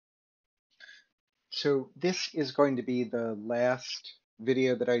So this is going to be the last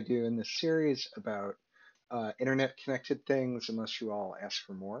video that I do in this series about internet connected things, unless you all ask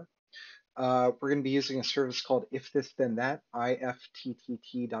for more. We're going to be using a service called If This Then That,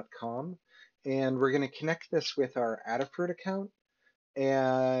 IFTTT.com, and we're going to connect this with our Adafruit account,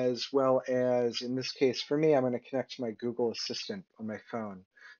 as well as, in this case, for me, I'm going to connect to my Google Assistant on my phone.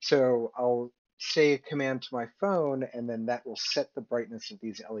 So I'll say a command to my phone, and then that will set the brightness of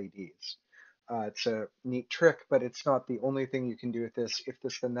these LEDs. It's a neat trick, but it's not the only thing you can do with this. If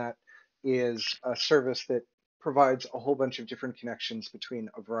This Then That is a service that provides a whole bunch of different connections between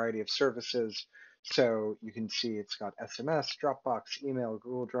a variety of services. So you can see it's got SMS, Dropbox, email,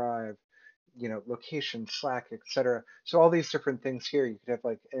 Google Drive, location, Slack, etc. So all these different things here, you could have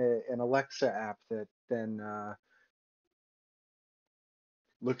like an Alexa app that then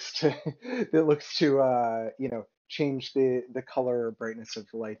looks to change the color or brightness of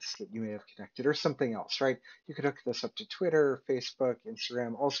the lights that you may have connected or something else, right? You could hook this up to Twitter, Facebook,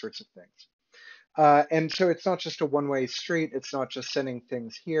 Instagram, all sorts of things. And so it's not just a one-way street. It's not just sending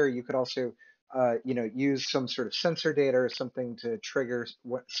things here. You could also, use some sort of sensor data or something to trigger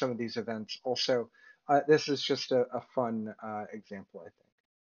some of these events. Also, this is just a fun example, I think.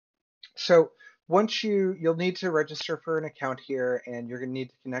 So once you'll need to register for an account here, and you're going to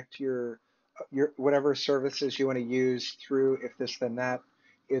need to connect your whatever services you want to use through If This Then That.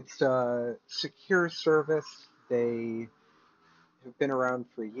 It's a secure service. They have been around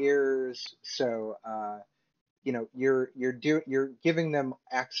for years, so you're giving them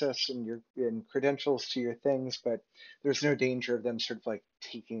access and credentials to your things, but there's no danger of them sort of like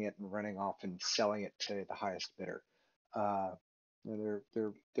taking it and running off and selling it to the highest bidder. Uh, they're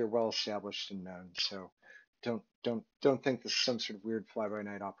well established and known, so don't think this is some sort of weird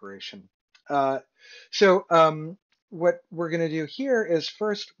fly-by-night operation. Uh, so what we're going to do here is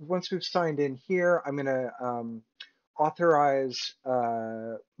first, once we've signed in here, I'm going to authorize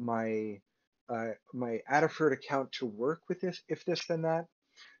my Adafruit account to work with this If This Then That.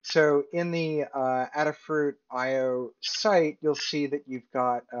 So in the Adafruit IO site, you'll see that you've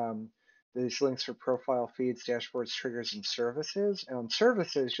got these links for profile feeds, dashboards, triggers, and services. And on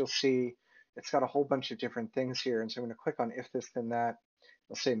services, you'll see it's got a whole bunch of different things here. And so I'm going to click on If This Then That.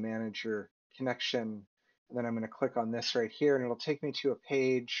 I'll say manage your connection. And then I'm going to click on this right here, and it'll take me to a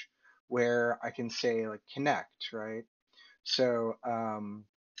page where I can say like connect, right? So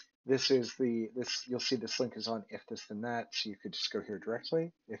you'll see this link is on If This Then That, so you could just go here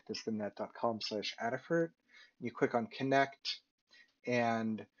directly, ifthisthenthat.com/Adafruit. You click on connect,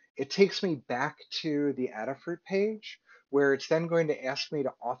 and it takes me back to the Adafruit page, where it's then going to ask me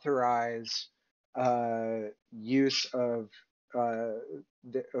to authorize use of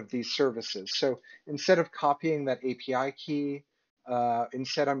these services. So instead of copying that API key,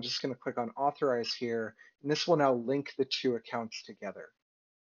 instead I'm just going to click on authorize here, and this will now link the two accounts together.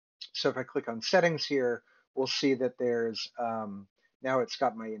 So if I click on settings here, we'll see that there's now it's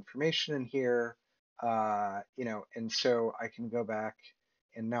got my information in here, and so I can go back,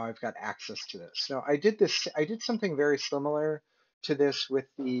 and now I've got access to this. Now I did something very similar to this with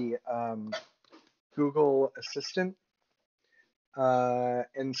the Google Assistant,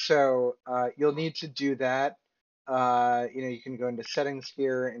 and so you'll need to do that. You can go into settings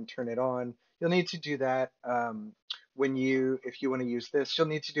here and turn it on. You'll need to do that if you want to use this. You'll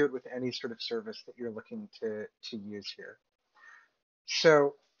need to do it with any sort of service that you're looking to use here.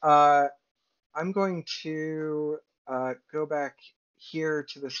 So I'm going to go back here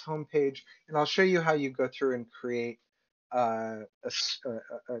to this home page, and I'll show you how you go through and create a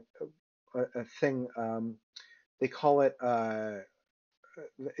thing. They call it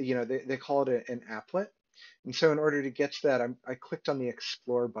they call it an applet. And so in order to get to that, I clicked on the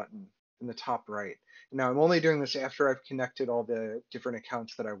Explore button in the top right. Now I'm only doing this after I've connected all the different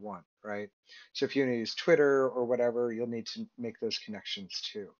accounts that I want, right? So if you want to use Twitter or whatever, you'll need to make those connections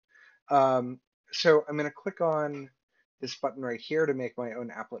too. So I'm going to click on this button right here to make my own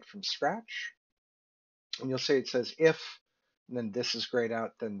applet from scratch. And you'll see it says if, and then this is grayed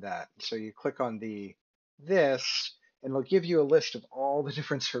out, then that. So you click on this, and it'll give you a list of all the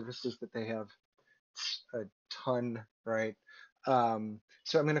different services that they have. It's a ton, right? So I'm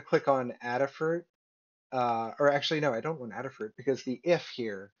going to click on Adafruit, or actually, no, I don't want Adafruit, because the if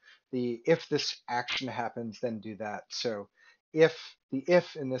here, if this action happens, then do that. So if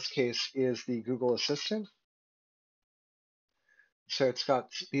in this case is the Google Assistant, so it's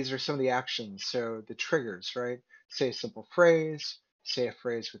got, these are some of the actions. So the triggers, right? Say a simple phrase, say a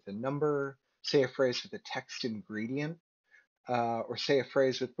phrase with a number, say a phrase with a text ingredient, or say a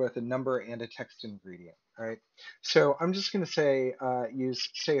phrase with both a number and a text ingredient, right? So I'm just going to say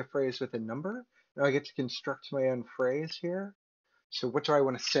say a phrase with a number, Now I get to construct my own phrase here. So what do I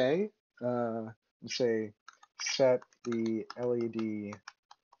want to say? Say set the LED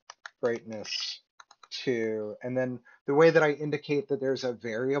brightness to, and then the way that I indicate that there's a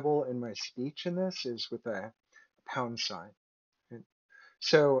variable in my speech in this is with a pound sign. Right?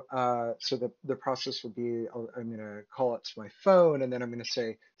 So the process will be, I'm going to call it to my phone, and then I'm going to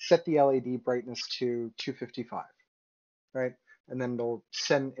say set the LED brightness to 255, right? And then it'll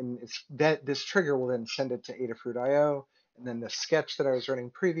send, and it's that this trigger will then send it to Adafruit IO, and then the sketch that I was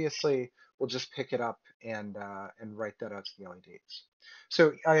running previously will just pick it up and write that out to the LEDs.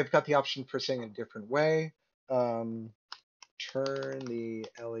 So I have got the option for saying it a different way. Um, Turn the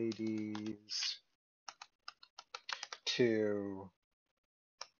LEDs to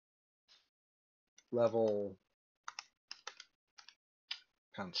level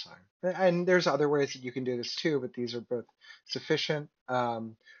pound sign. And there's other ways that you can do this too, but these are both sufficient.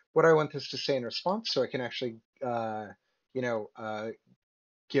 What I want this to say in response, so I can actually, you know,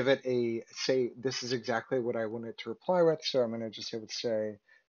 give it a say. This is exactly what I want it to reply with. So I'm going to just have it say,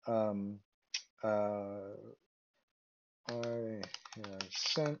 um, I have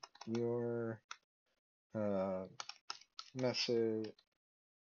sent your uh, message,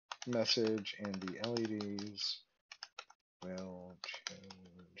 and the LEDs will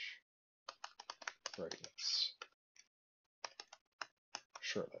change brightness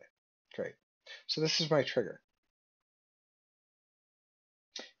shortly. Great. So this is my trigger.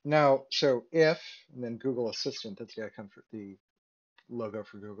 Now, so if, and then Google Assistant, that's the icon for the logo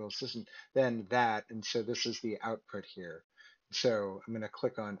for Google Assistant, then that, and so this is the output here. So I'm going to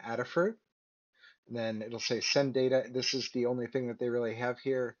click on Adafruit, and then it'll say send data. This is the only thing that they really have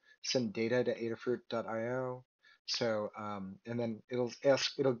here. Send data to adafruit.io. So, and then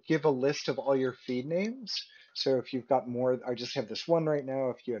it'll give a list of all your feed names. So if you've got more, I just have this one right now.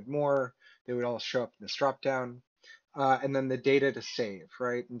 If you had more, they would all show up in this dropdown. And then the data to save,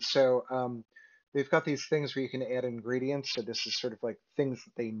 right? And so they've got these things where you can add ingredients. So this is sort of like things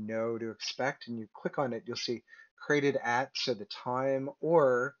that they know to expect. And you click on it, you'll see created at, so the time,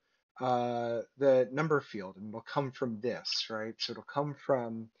 or the number field, and it'll come from this, right? So it'll come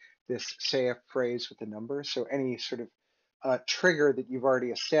from this say a phrase with a number. So any sort of trigger that you've already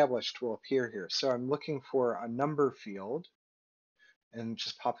established will appear here. So I'm looking for a number field and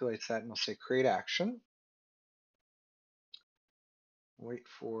just populates that, and we'll say create action. Wait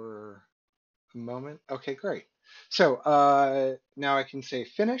for a moment. Okay, great. So now I can say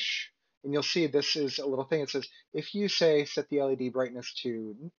finish, and you'll see this is a little thing. It says, if you say set the LED brightness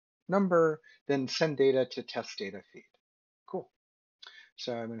to number, then send data to test data feed. Cool.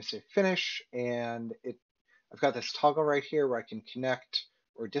 So I'm going to say finish, and I've got this toggle right here where I can connect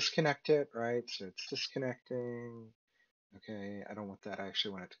or disconnect it, right? So it's disconnecting. Okay, I don't want that. I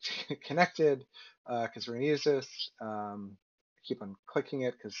actually want it to get connected because we're going to use this. I keep on clicking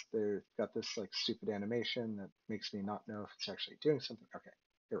it because they've got this like stupid animation that makes me not know if it's actually doing something. Okay,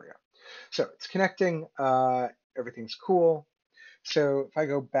 here we go. So it's connecting. Everything's cool. So if I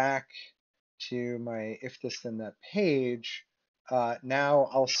go back to my if this then that page, now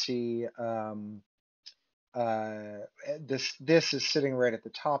I'll see this is sitting right at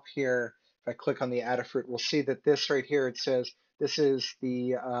the top here. If I click on the Adafruit, we'll see that this right here, it says this is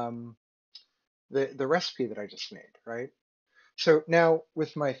the recipe that I just made, right? So now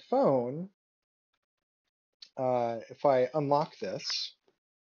with my phone, if I unlock this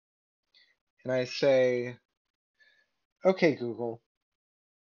and I say, okay, Google,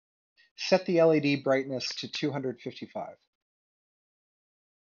 set the LED brightness to 255.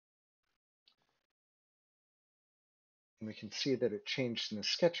 And we can see that it changed in the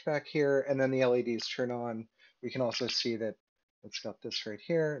sketch back here, and then the LEDs turn on. We can also see that it's got this right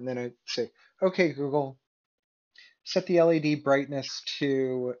here. And then I say, okay, Google, set the LED brightness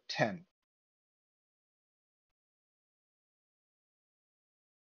to 10.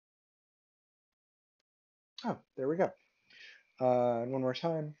 Oh, there we go. And one more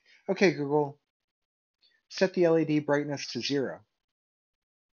time. Okay, Google, set the LED brightness to 0.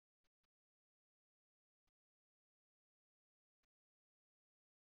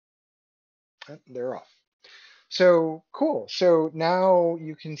 They're off. So cool. So now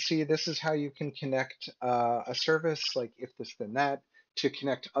you can see this is how you can connect a service like if this then that to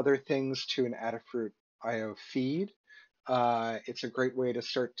connect other things to an Adafruit IO feed. It's a great way to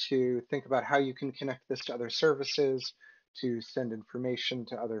start to think about how you can connect this to other services, to send information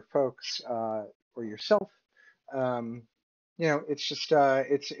to other folks or yourself. Um, it's just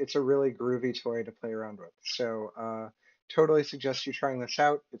it's a really groovy toy to play around with. So totally suggest you trying this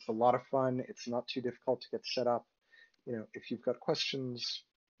out. It's a lot of fun. It's not too difficult to get set up. If you've got questions,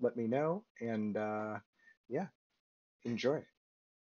 let me know. And yeah, enjoy.